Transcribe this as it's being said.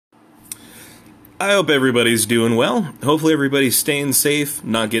I hope everybody's doing well. Hopefully everybody's staying safe,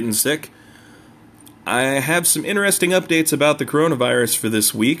 not getting sick. I have some interesting updates about the coronavirus for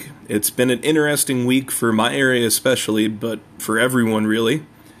this week. It's been an interesting week for my area especially, but for everyone really.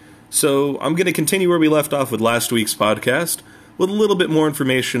 So I'm going to continue where we left off with last week's podcast, with a little bit more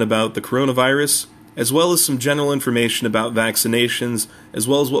information about the coronavirus, as well as some general information about vaccinations, as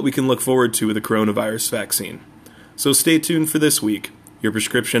well as what we can look forward to with the coronavirus vaccine. So stay tuned for this week. Your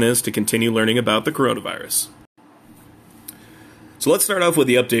prescription is to continue learning about the coronavirus. So let's start off with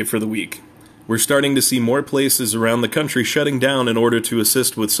the update for the week. We're starting to see more places around the country shutting down in order to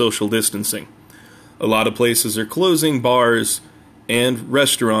assist with social distancing. A lot of places are closing bars and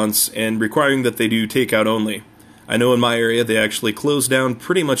restaurants and requiring that they do takeout only. I know in my area they actually closed down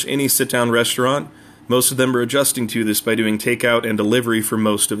pretty much any sit-down restaurant. Most of them are adjusting to this by doing takeout and delivery for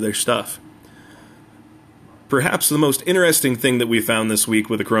most of their stuff. Perhaps the most interesting thing that we found this week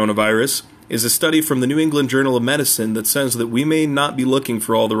with the coronavirus is a study from the New England Journal of Medicine that says that we may not be looking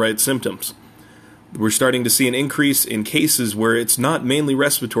for all the right symptoms. We're starting to see an increase in cases where it's not mainly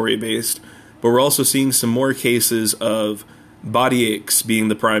respiratory based, but we're also seeing some more cases of body aches being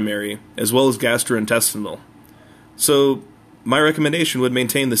the primary, as well as gastrointestinal. So my recommendation would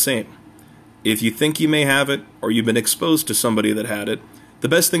maintain the same. If you think you may have it, or you've been exposed to somebody that had it, the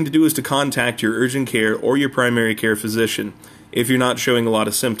best thing to do is to contact your urgent care or your primary care physician if you're not showing a lot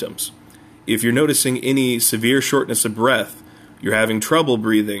of symptoms. If you're noticing any severe shortness of breath, you're having trouble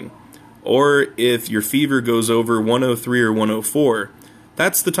breathing, or if your fever goes over 103 or 104,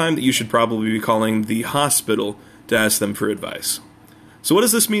 that's the time that you should probably be calling the hospital to ask them for advice. So what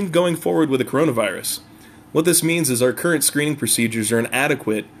does this mean going forward with the coronavirus? What this means is our current screening procedures are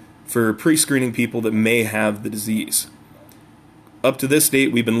inadequate for pre-screening people that may have the disease. Up to this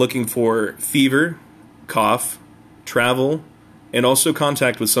date, we've been looking for fever, cough, travel, and also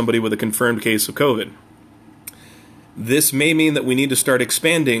contact with somebody with a confirmed case of COVID. This may mean that we need to start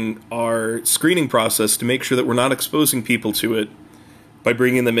expanding our screening process to make sure that we're not exposing people to it by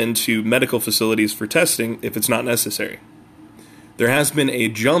bringing them into medical facilities for testing if it's not necessary. There has been a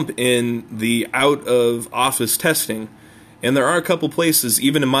jump in the out-of-office testing, and there are a couple places,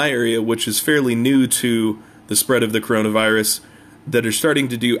 even in my area, which is fairly new to the spread of the coronavirus, that are starting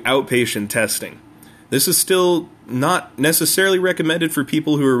to do outpatient testing. This is still not necessarily recommended for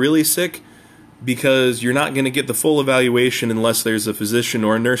people who are really sick because you're not going to get the full evaluation unless there's a physician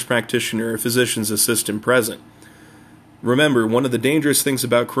or a nurse practitioner or a physician's assistant present. Remember, one of the dangerous things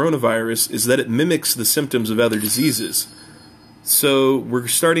about coronavirus is that it mimics the symptoms of other diseases. So we're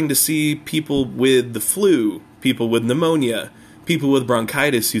starting to see people with the flu, people with pneumonia, people with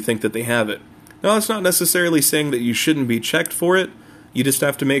bronchitis who think that they have it. Now, that's not necessarily saying that you shouldn't be checked for it. You just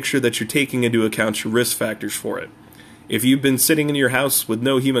have to make sure that you're taking into account your risk factors for it. If you've been sitting in your house with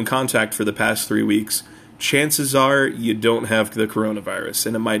no human contact for the past 3 weeks, chances are you don't have the coronavirus,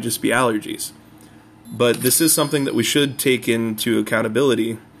 and it might just be allergies. But this is something that we should take into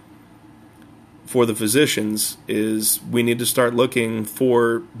accountability for the physicians, is we need to start looking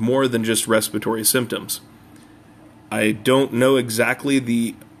for more than just respiratory symptoms. I don't know exactly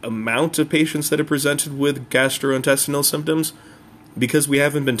the amount of patients that are presented with gastrointestinal symptoms because we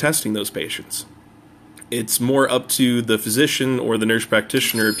haven't been testing those patients. It's more up to the physician or the nurse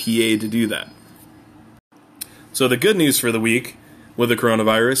practitioner or PA to do that. So the good news for the week with the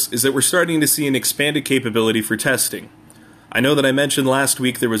coronavirus is that we're starting to see an expanded capability for testing. I know that I mentioned last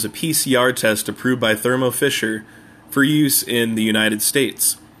week there was a PCR test approved by Thermo Fisher for use in the United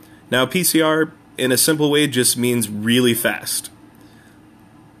States. Now PCR, in a simple way, just means really fast.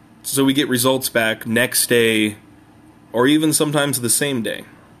 So we get results back next day, or even sometimes the same day.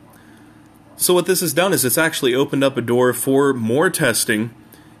 So what this has done is it's actually opened up a door for more testing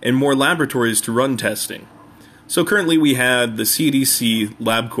and more laboratories to run testing. So currently we had the CDC,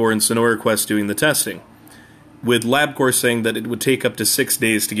 LabCorp, and SonoraQuest doing the testing, with LabCorp saying that it would take up to 6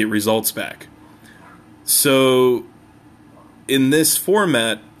 days to get results back. So in this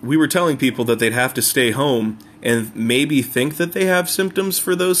format, we were telling people that they'd have to stay home and maybe think that they have symptoms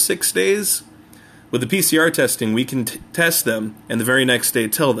for those 6 days. With the PCR testing, we can test them and the very next day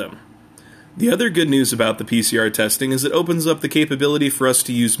tell them. The other good news about the PCR testing is it opens up the capability for us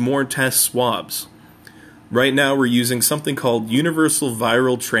to use more test swabs. Right now we're using something called Universal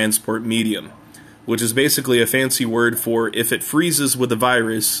Viral Transport Medium, which is basically a fancy word for if it freezes with the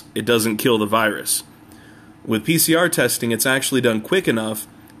virus, it doesn't kill the virus. With PCR testing, it's actually done quick enough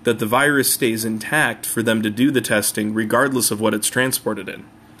that the virus stays intact for them to do the testing regardless of what it's transported in.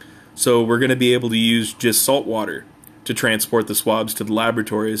 So we're going to be able to use just salt water to transport the swabs to the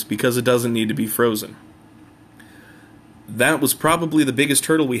laboratories because it doesn't need to be frozen. that was probably the biggest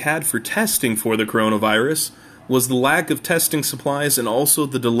hurdle we had for testing for the coronavirus, was the lack of testing supplies and also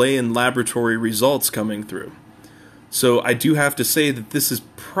the delay in laboratory results coming through. So I do have to say that this is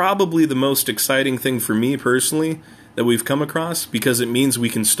probably the most exciting thing for me personally that we've come across, because it means we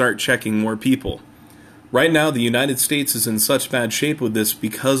can start checking more people. Right now, the United States is in such bad shape with this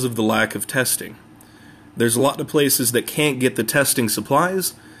because of the lack of testing. There's a lot of places that can't get the testing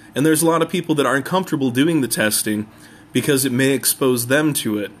supplies, and there's a lot of people that aren't comfortable doing the testing because it may expose them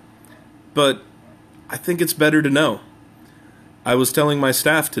to it. But I think it's better to know. I was telling my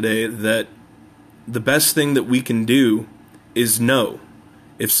staff today that the best thing that we can do is know.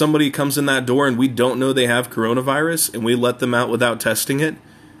 If somebody comes in that door and we don't know they have coronavirus and we let them out without testing it,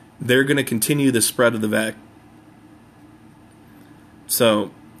 they're going to continue the spread of the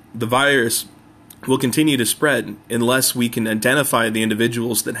So the virus will continue to spread unless we can identify the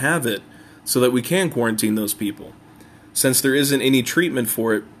individuals that have it so that we can quarantine those people. Since there isn't any treatment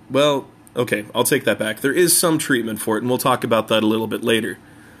for it, well, okay, I'll take that back. There is some treatment for it, and we'll talk about that a little bit later.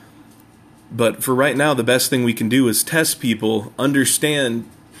 But for right now, the best thing we can do is test people, understand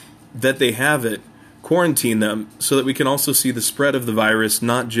that they have it, quarantine them, so that we can also see the spread of the virus,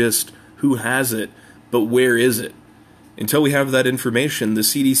 not just who has it, but where is it. Until we have that information, the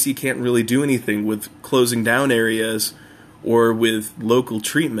CDC can't really do anything with closing down areas or with local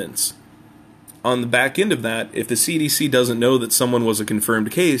treatments. On the back end of that, if the CDC doesn't know that someone was a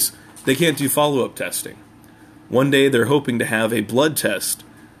confirmed case, they can't do follow-up testing. One day they're hoping to have a blood test,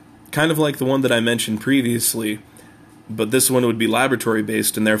 kind of like the one that I mentioned previously, but this one would be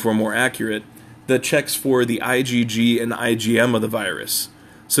laboratory-based and therefore more accurate, that checks for the IgG and IgM of the virus.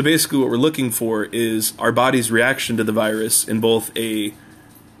 So basically what we're looking for is our body's reaction to the virus in both a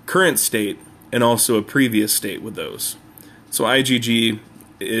current state and also a previous state with those. So IgG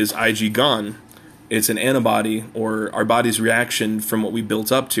is Ig gone. It's an antibody, or our body's reaction from what we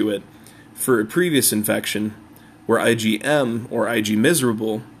built up to it for a previous infection, where IgM, or Ig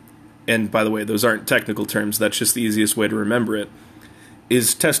miserable, and by the way, those aren't technical terms, that's just the easiest way to remember it,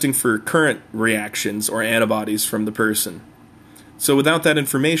 is testing for current reactions or antibodies from the person. So without that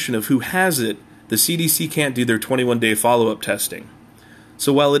information of who has it, the CDC can't do their 21-day follow-up testing.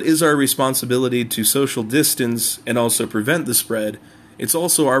 So while it is our responsibility to social distance and also prevent the spread, it's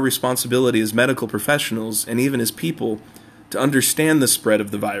also our responsibility as medical professionals and even as people to understand the spread of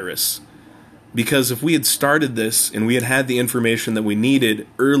the virus. Because if we had started this and we had had the information that we needed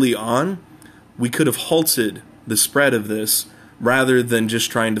early on, we could have halted the spread of this rather than just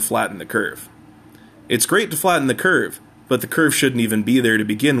trying to flatten the curve. It's great to flatten the curve, but the curve shouldn't even be there to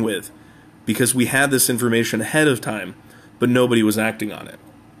begin with, because we had this information ahead of time, but nobody was acting on it.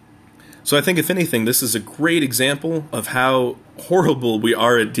 So I think, if anything, this is a great example of how horrible we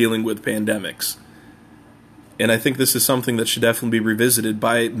are at dealing with pandemics. And I think this is something that should definitely be revisited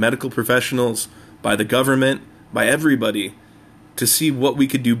by medical professionals, by the government, by everybody, to see what we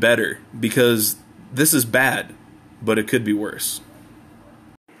could do better, because this is bad, but it could be worse.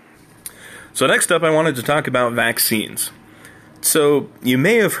 So next up, I wanted to talk about vaccines. So you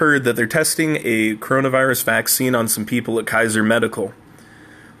may have heard that they're testing a coronavirus vaccine on some people at Kaiser Medical.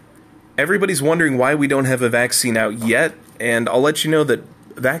 Everybody's wondering why we don't have a vaccine out yet, and I'll let you know that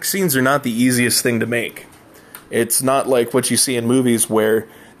vaccines are not the easiest thing to make. It's not like what you see in movies where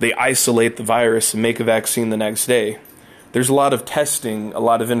they isolate the virus and make a vaccine the next day. There's a lot of testing, a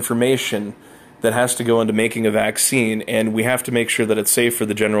lot of information that has to go into making a vaccine, and we have to make sure that it's safe for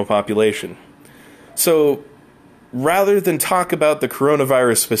the general population. So, rather than talk about the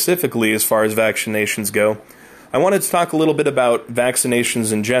coronavirus specifically as far as vaccinations go, I wanted to talk a little bit about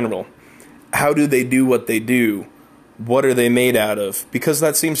vaccinations in general. How do they do what they do? What are they made out of? Because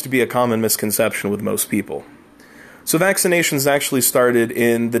that seems to be a common misconception with most people. So vaccinations actually started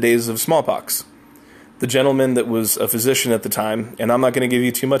in the days of smallpox. The gentleman that was a physician at the time, and I'm not going to give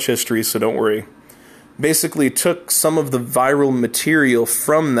you too much history, so don't worry, basically took some of the viral material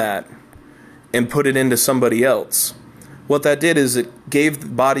from that and put it into somebody else. What that did is it gave the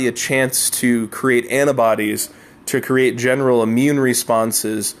body a chance to create antibodies, to create general immune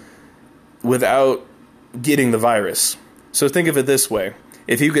responses without getting the virus. So think of it this way.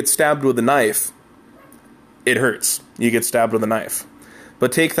 If you get stabbed with a knife, it hurts. You get stabbed with a knife.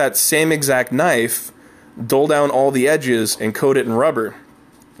 But take that same exact knife, dull down all the edges, and coat it in rubber,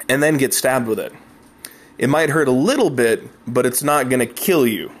 and then get stabbed with it. It might hurt a little bit, but it's not going to kill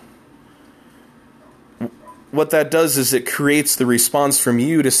you. What that does is it creates the response from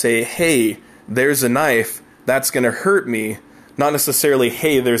you to say, hey, there's a knife, that's going to hurt me, not necessarily,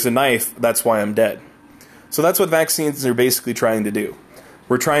 hey, there's a knife, that's why I'm dead. So that's what vaccines are basically trying to do.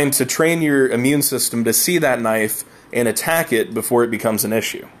 We're trying to train your immune system to see that knife, and attack it before it becomes an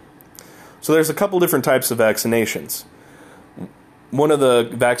issue. So there's a couple different types of vaccinations. One of the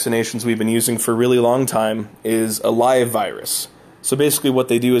vaccinations we've been using for a really long time is a live virus. So basically what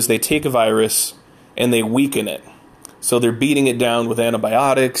they do is they take a virus and they weaken it. So they're beating it down with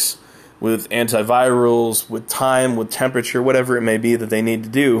antibiotics, with antivirals, with time, with temperature, whatever it may be that they need to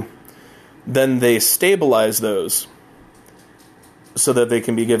do. Then they stabilize those so that they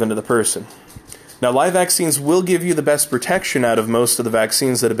can be given to the person. Now, live vaccines will give you the best protection out of most of the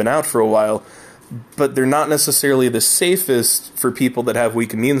vaccines that have been out for a while, but they're not necessarily the safest for people that have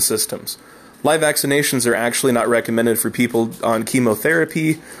weak immune systems. Live vaccinations are actually not recommended for people on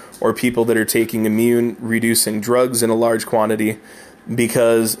chemotherapy or people that are taking immune-reducing drugs in a large quantity,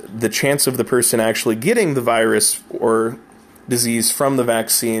 because the chance of the person actually getting the virus or disease from the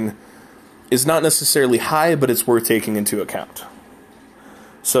vaccine is not necessarily high, but it's worth taking into account.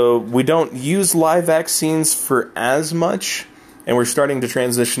 So we don't use live vaccines for as much, and we're starting to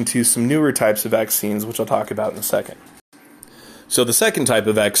transition to some newer types of vaccines, which I'll talk about in a second. So the second type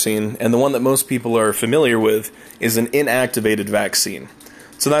of vaccine, and the one that most people are familiar with, is an inactivated vaccine.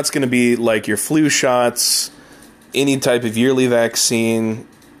 So that's going to be like your flu shots, any type of yearly vaccine,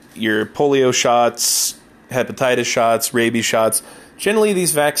 your polio shots, hepatitis shots, rabies shots. Generally,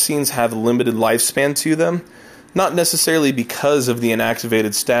 these vaccines have a limited lifespan to them, not necessarily because of the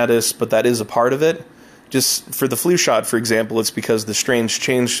inactivated status, but that is a part of it. Just for the flu shot, for example, it's because the strains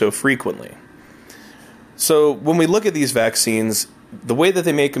change so frequently. So when we look at these vaccines, the way that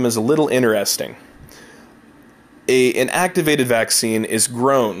they make them is a little interesting. An activated vaccine is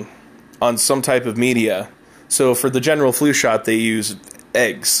grown on some type of media. So for the general flu shot, they use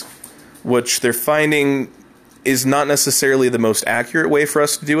eggs, which they're finding is not necessarily the most accurate way for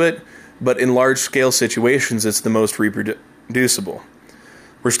us to do it, but in large-scale situations, it's the most reproducible.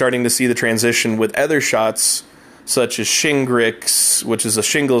 We're starting to see the transition with other shots, such as Shingrix, which is a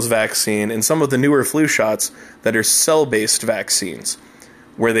shingles vaccine, and some of the newer flu shots that are cell-based vaccines,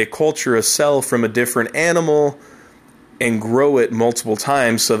 where they culture a cell from a different animal and grow it multiple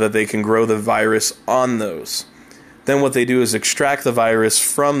times so that they can grow the virus on those. Then what they do is extract the virus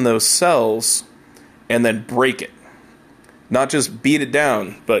from those cells and then break it. Not just beat it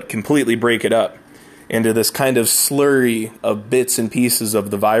down, but completely break it up into this kind of slurry of bits and pieces of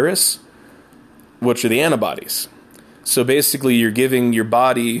the virus, which are the antibodies. So basically you're giving your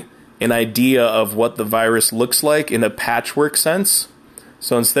body an idea of what the virus looks like in a patchwork sense.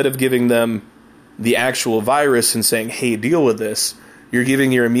 So instead of giving them the actual virus and saying, hey, deal with this, you're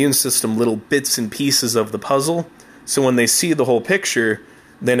giving your immune system little bits and pieces of the puzzle, so when they see the whole picture,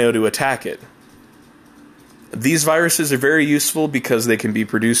 they know to attack it. These viruses are very useful because they can be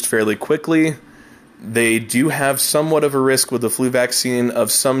produced fairly quickly. They do have somewhat of a risk with the flu vaccine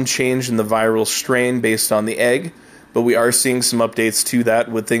of some change in the viral strain based on the egg, but we are seeing some updates to that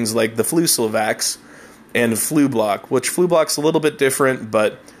with things like the Flucelvax and Flublok, which Flublok's a little bit different,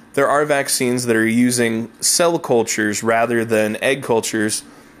 but there are vaccines that are using cell cultures rather than egg cultures.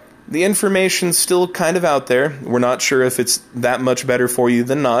 The information's still kind of out there. We're not sure if it's that much better for you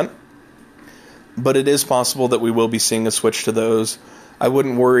than not, but it is possible that we will be seeing a switch to those. I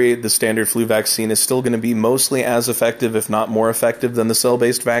wouldn't worry, the standard flu vaccine is still going to be mostly as effective, if not more effective, than the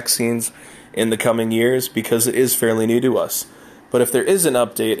cell-based vaccines in the coming years, because it is fairly new to us. But if there is an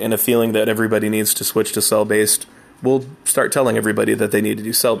update and a feeling that everybody needs to switch to cell-based, we'll start telling everybody that they need to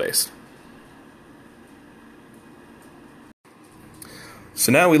do cell-based.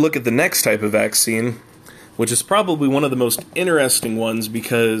 So now we look at the next type of vaccine, which is probably one of the most interesting ones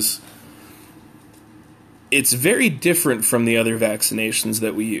because it's very different from the other vaccinations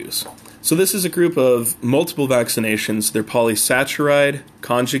that we use. So this is a group of multiple vaccinations. They're polysaccharide,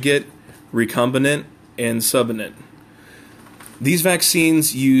 conjugate, recombinant, and subunit. These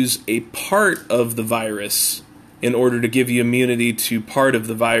vaccines use a part of the virus in order to give you immunity to part of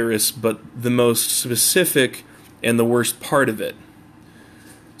the virus, but the most specific and the worst part of it.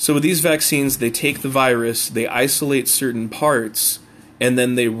 So with these vaccines, they take the virus, they isolate certain parts, and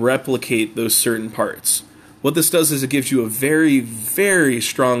then they replicate those certain parts. What this does is it gives you a very, very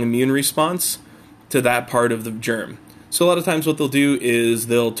strong immune response to that part of the germ. So a lot of times what they'll do is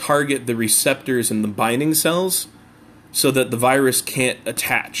they'll target the receptors in the binding cells so that the virus can't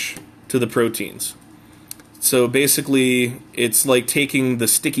attach to the proteins. So basically, it's like taking the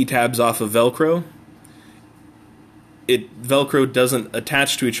sticky tabs off of Velcro. Velcro doesn't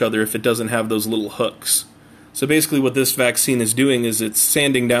attach to each other if it doesn't have those little hooks. So basically what this vaccine is doing is it's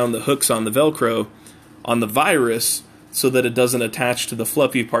sanding down the hooks on the Velcro on the virus so that it doesn't attach to the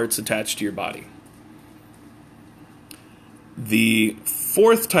fluffy parts attached to your body. The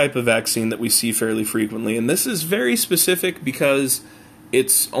fourth type of vaccine that we see fairly frequently, and this is very specific because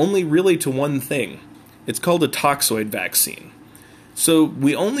it's only really to one thing. It's called a toxoid vaccine. So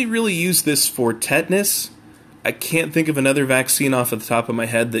we only really use this for tetanus. I can't think of another vaccine off the top of my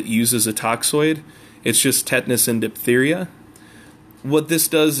head that uses a toxoid. It's just tetanus and diphtheria. What this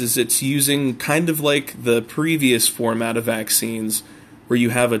does is it's using kind of like the previous format of vaccines where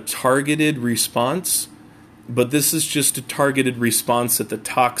you have a targeted response, but this is just a targeted response at the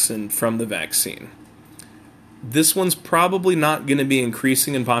toxin from the vaccine. This one's probably not going to be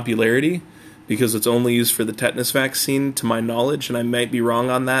increasing in popularity because it's only used for the tetanus vaccine, to my knowledge, and I might be wrong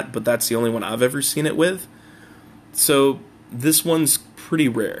on that, but that's the only one I've ever seen it with. So this one's pretty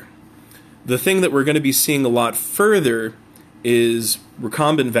rare. The thing that we're going to be seeing a lot further is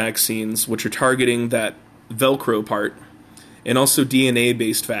recombinant vaccines, which are targeting that Velcro part, and also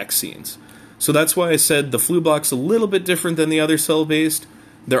DNA-based vaccines. So that's why I said the Flublok's a little bit different than the other cell-based.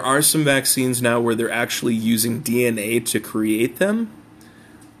 There are some vaccines now where they're actually using DNA to create them.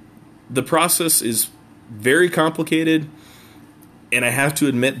 The process is very complicated, and I have to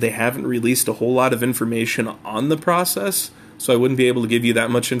admit they haven't released a whole lot of information on the process, so I wouldn't be able to give you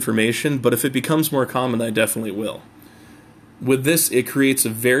that much information, but if it becomes more common, I definitely will. With this, it creates a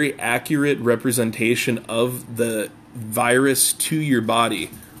very accurate representation of the virus to your body,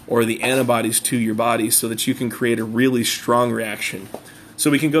 or the antibodies to your body, so that you can create a really strong reaction. So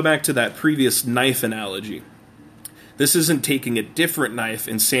we can go back to that previous knife analogy. This isn't taking a different knife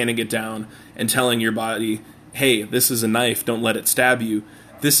and sanding it down and telling your body, hey, this is a knife, don't let it stab you.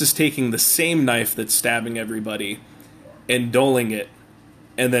 This is taking the same knife that's stabbing everybody and dulling it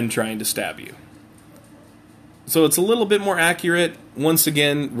and then trying to stab you. So it's a little bit more accurate. Once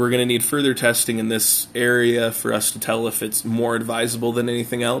again, we're going to need further testing in this area for us to tell if it's more advisable than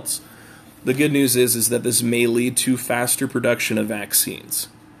anything else. The good news is that this may lead to faster production of vaccines,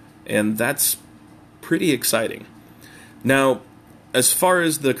 and that's pretty exciting. Now, as far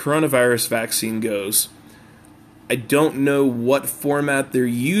as the coronavirus vaccine goes, I don't know what format they're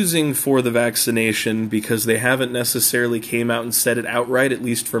using for the vaccination because they haven't necessarily came out and said it outright, at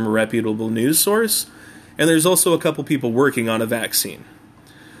least from a reputable news source. And there's also a couple people working on a vaccine.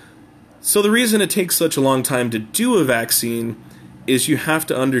 So the reason it takes such a long time to do a vaccine is you have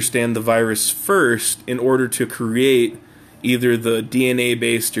to understand the virus first in order to create either the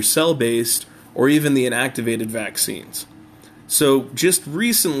DNA-based or cell-based or even the inactivated vaccines. So just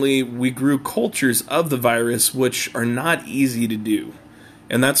recently, we grew cultures of the virus, which are not easy to do.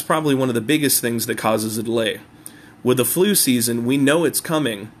 And that's probably one of the biggest things that causes a delay. With the flu season, we know it's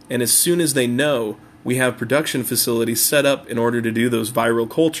coming, and as soon as they know, we have production facilities set up in order to do those viral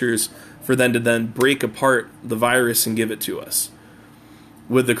cultures for them to then break apart the virus and give it to us.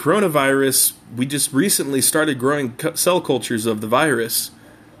 With the coronavirus, we just recently started growing cell cultures of the virus,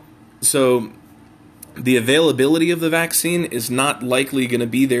 so the availability of the vaccine is not likely going to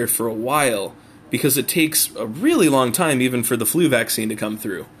be there for a while because it takes a really long time even for the flu vaccine to come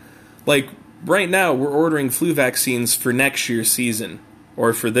through. Like, right now, we're ordering flu vaccines for next year's season,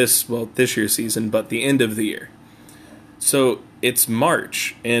 or for this year's season, but the end of the year. So it's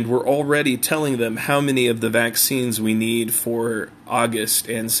March, and we're already telling them how many of the vaccines we need for August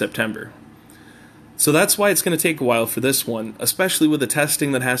and September. So that's why it's going to take a while for this one, especially with the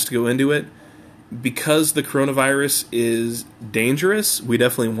testing that has to go into it. Because the coronavirus is dangerous, we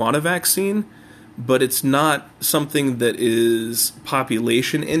definitely want a vaccine, but it's not something that is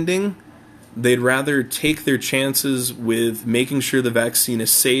population ending. They'd rather take their chances with making sure the vaccine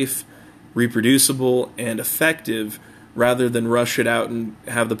is safe, reproducible, and effective, rather than rush it out and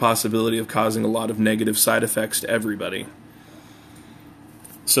have the possibility of causing a lot of negative side effects to everybody.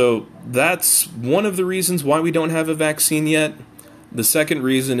 So that's one of the reasons why we don't have a vaccine yet. The second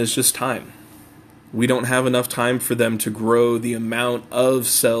reason is just time. We don't have enough time for them to grow the amount of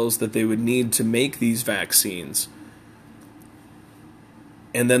cells that they would need to make these vaccines.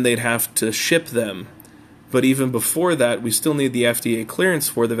 And then they'd have to ship them. But even before that, we still need the FDA clearance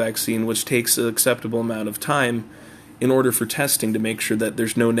for the vaccine, which takes an acceptable amount of time in order for testing to make sure that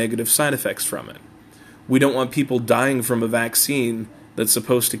there's no negative side effects from it. We don't want people dying from a vaccine that's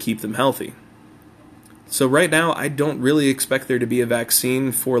supposed to keep them healthy. So right now, I don't really expect there to be a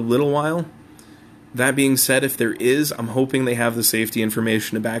vaccine for a little while. That being said, if there is, I'm hoping they have the safety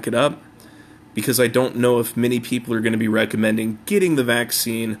information to back it up, because I don't know if many people are going to be recommending getting the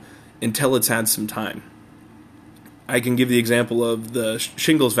vaccine until it's had some time. I can give the example of the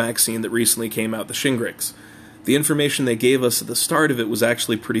shingles vaccine that recently came out, the Shingrix. The information they gave us at the start of it was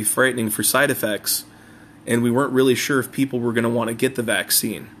actually pretty frightening for side effects, and we weren't really sure if people were going to want to get the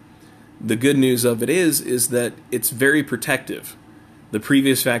vaccine. The good news of it is that it's very protective. The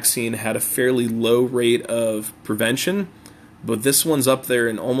previous vaccine had a fairly low rate of prevention, but this one's up there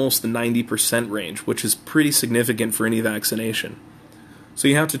in almost the 90% range, which is pretty significant for any vaccination. So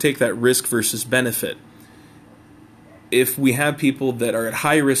you have to take that risk versus benefit. If we have people that are at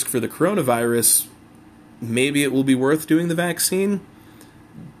high risk for the coronavirus, maybe it will be worth doing the vaccine,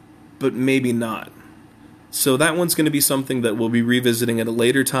 but maybe not. So that one's going to be something that we'll be revisiting at a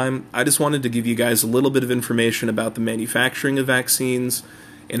later time. I just wanted to give you guys a little bit of information about the manufacturing of vaccines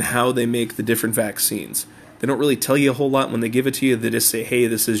and how they make the different vaccines. They don't really tell you a whole lot when they give it to you. They just say, hey,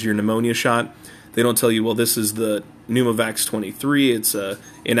 this is your pneumonia shot. They don't tell you, well, this is the Pneumovax 23. It's an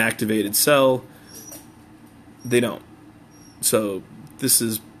inactivated cell. They don't. So this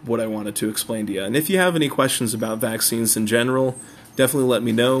is what I wanted to explain to you. And if you have any questions about vaccines in general, definitely let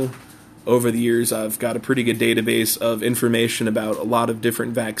me know. Over the years, I've got a pretty good database of information about a lot of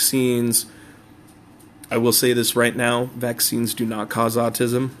different vaccines. I will say this right now, vaccines do not cause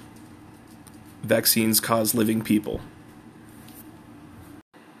autism. Vaccines cause living people.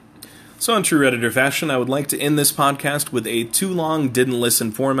 So in true Redditor fashion, I would like to end this podcast with a too long didn't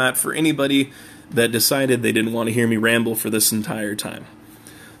listen format for anybody that decided they didn't want to hear me ramble for this entire time.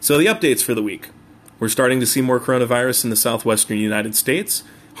 So the updates for the week. We're starting to see more coronavirus in the southwestern United States.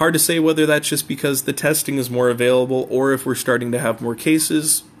 Hard to say whether that's just because the testing is more available or if we're starting to have more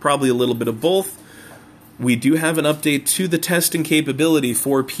cases. Probably a little bit of both. We do have an update to the testing capability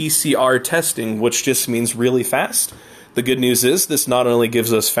for PCR testing, which just means really fast. The good news is this not only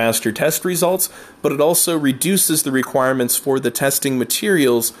gives us faster test results, but it also reduces the requirements for the testing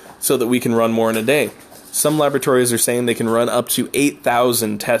materials so that we can run more in a day. Some laboratories are saying they can run up to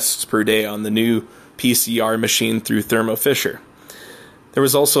 8,000 tests per day on the new PCR machine through Thermo Fisher. There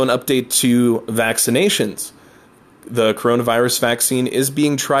was also an update to vaccinations. The coronavirus vaccine is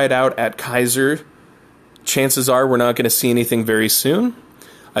being tried out at Kaiser. Chances are we're not going to see anything very soon.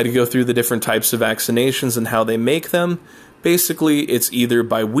 I had to go through the different types of vaccinations and how they make them. Basically, it's either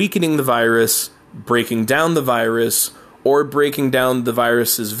by weakening the virus, breaking down the virus, or breaking down the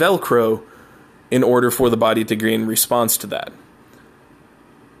virus's Velcro in order for the body to gain response to that.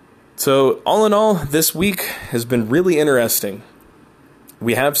 So, all in all, this week has been really interesting.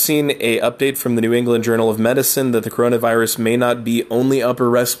 We have seen an update from the New England Journal of Medicine that the coronavirus may not be only upper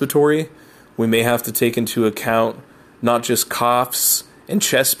respiratory. We may have to take into account not just coughs and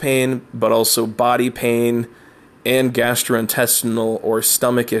chest pain, but also body pain and gastrointestinal or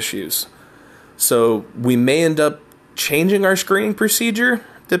stomach issues. So we may end up changing our screening procedure,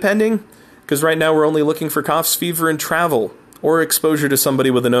 depending, because right now we're only looking for coughs, fever, and travel, or exposure to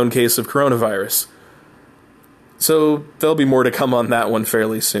somebody with a known case of coronavirus. So there'll be more to come on that one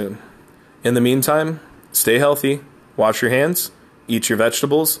fairly soon. In the meantime, stay healthy, wash your hands, eat your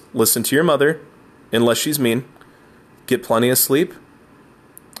vegetables, listen to your mother, unless she's mean, get plenty of sleep,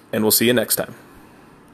 and we'll see you next time.